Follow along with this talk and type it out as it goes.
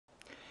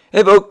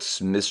Hey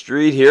folks,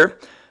 Mr. EAT here.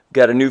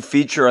 Got a new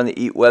feature on the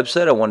EAT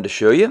website I wanted to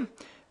show you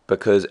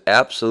because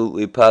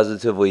absolutely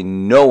positively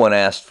no one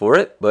asked for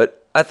it,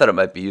 but I thought it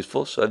might be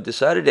useful, so I've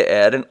decided to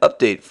add an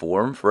update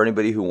form for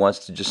anybody who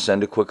wants to just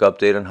send a quick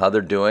update on how they're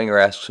doing or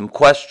ask some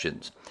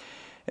questions.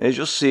 And as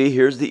you'll see,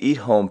 here's the EAT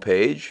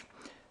homepage,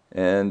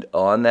 and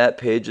on that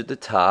page at the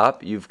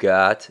top you've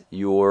got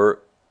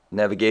your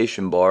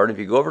navigation bar, and if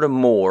you go over to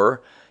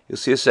More, you'll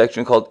see a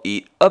section called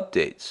EAT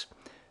Updates.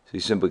 So you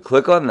simply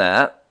click on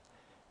that,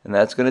 and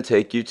that's going to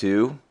take you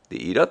to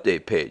the EAT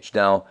Update page.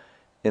 Now,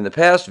 in the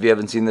past, if you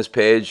haven't seen this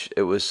page,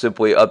 it was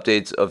simply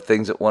updates of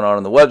things that went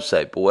on the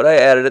website. But what I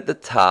added at the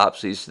top,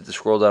 so you just have to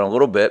scroll down a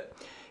little bit,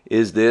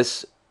 is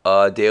this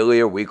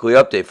daily or weekly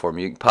update form.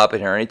 You can pop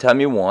it here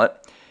anytime you want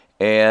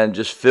and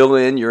just fill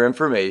in your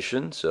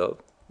information. So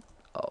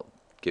I'll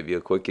give you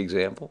a quick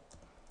example.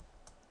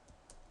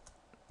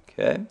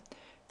 Okay,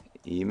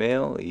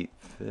 email,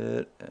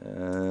 eatfit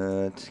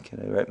at,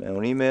 can I write my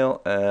own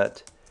email,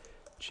 at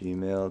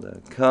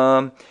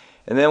gmail.com.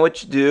 And then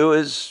what you do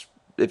is,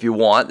 if you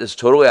want, this is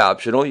totally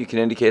optional, you can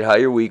indicate how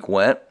your week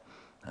went.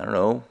 I don't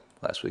know,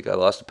 last week I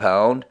lost a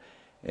pound,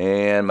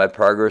 and my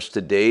progress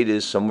to date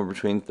is somewhere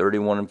between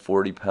 31 and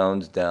 40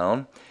 pounds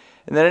down.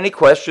 And then any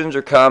questions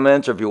or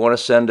comments, or if you want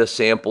to send a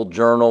sample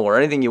journal or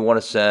anything you want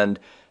to send,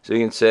 so you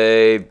can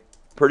say,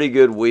 pretty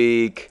good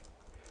week,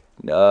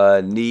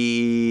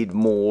 need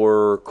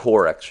more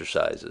core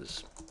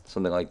exercises,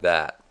 something like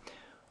that.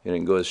 You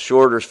can go as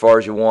short or as far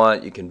as you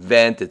want. You can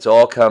vent. It's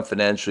all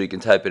confidential. You can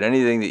type in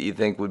anything that you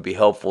think would be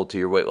helpful to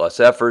your weight loss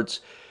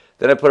efforts.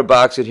 Then I put a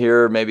box in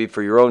here maybe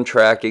for your own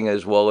tracking,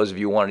 as well as if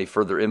you want any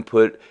further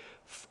input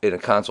in a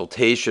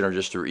consultation or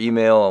just through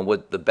email on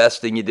what the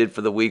best thing you did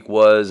for the week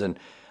was. And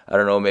I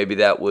don't know, maybe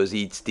that was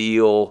EAT's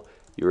deal.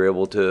 You were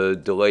able to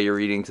delay your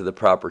eating to the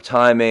proper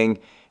timing.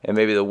 And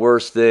maybe the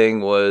worst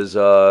thing was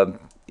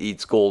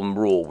EAT's golden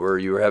rule, where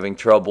you were having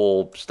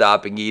trouble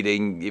stopping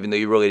eating even though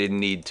you really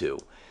didn't need to.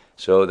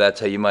 So that's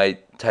how you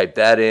might type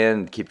that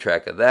in, keep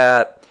track of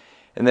that.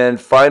 And then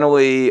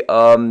finally,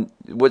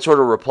 what sort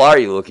of reply are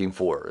you looking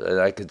for?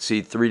 And I could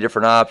see three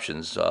different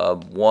options.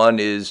 One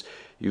is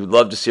you'd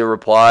love to see a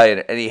reply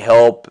and any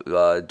help,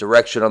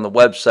 direction on the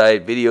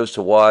website, videos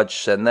to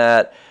watch, send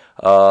that.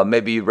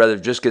 Maybe you'd rather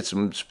just get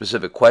some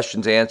specific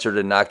questions answered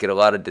and not get a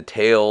lot of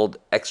detailed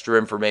extra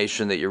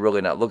information that you're really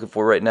not looking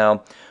for right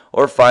now.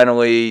 Or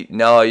finally,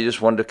 no, you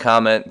just wanted to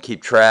comment,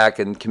 keep track,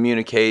 and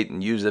communicate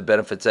and use the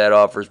benefits that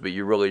offers, but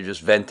you're really just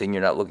venting.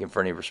 You're not looking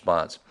for any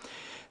response.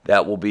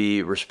 That will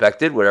be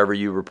respected, whatever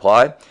you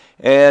reply.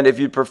 And if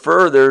you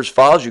prefer, there's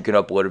files you can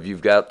upload. If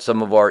you've got,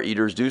 some of our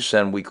eaters do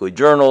send weekly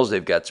journals.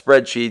 They've got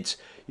spreadsheets.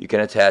 You can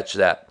attach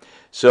that.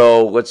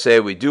 So let's say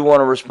we do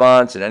want a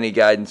response, and any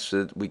guidance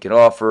that we can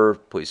offer,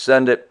 please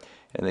send it.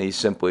 And then you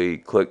simply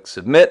click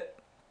Submit.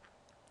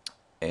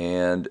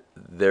 And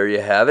there you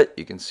have it.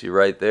 You can see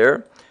right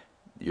there,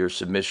 your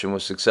submission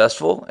was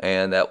successful,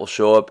 and that will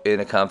show up in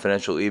a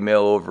confidential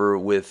email over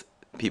with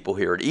people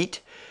here at EAT,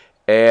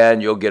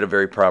 and you'll get a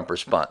very prompt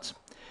response.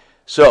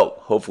 So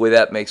hopefully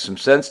that makes some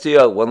sense to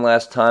you. One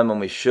last time, when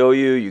we show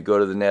you, you go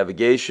to the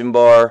navigation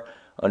bar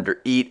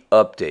under EAT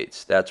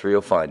Updates. That's where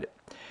you'll find it.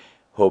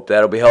 Hope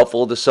that'll be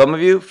helpful to some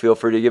of you. Feel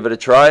free to give it a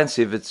try and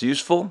see if it's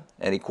useful.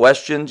 Any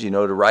questions, you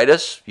know to write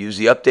us. Use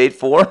the update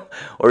form,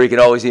 or you can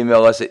always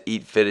email us at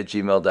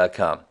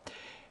eatfit@gmail.com.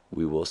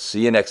 We will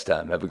see you next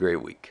time. Have a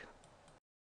great week.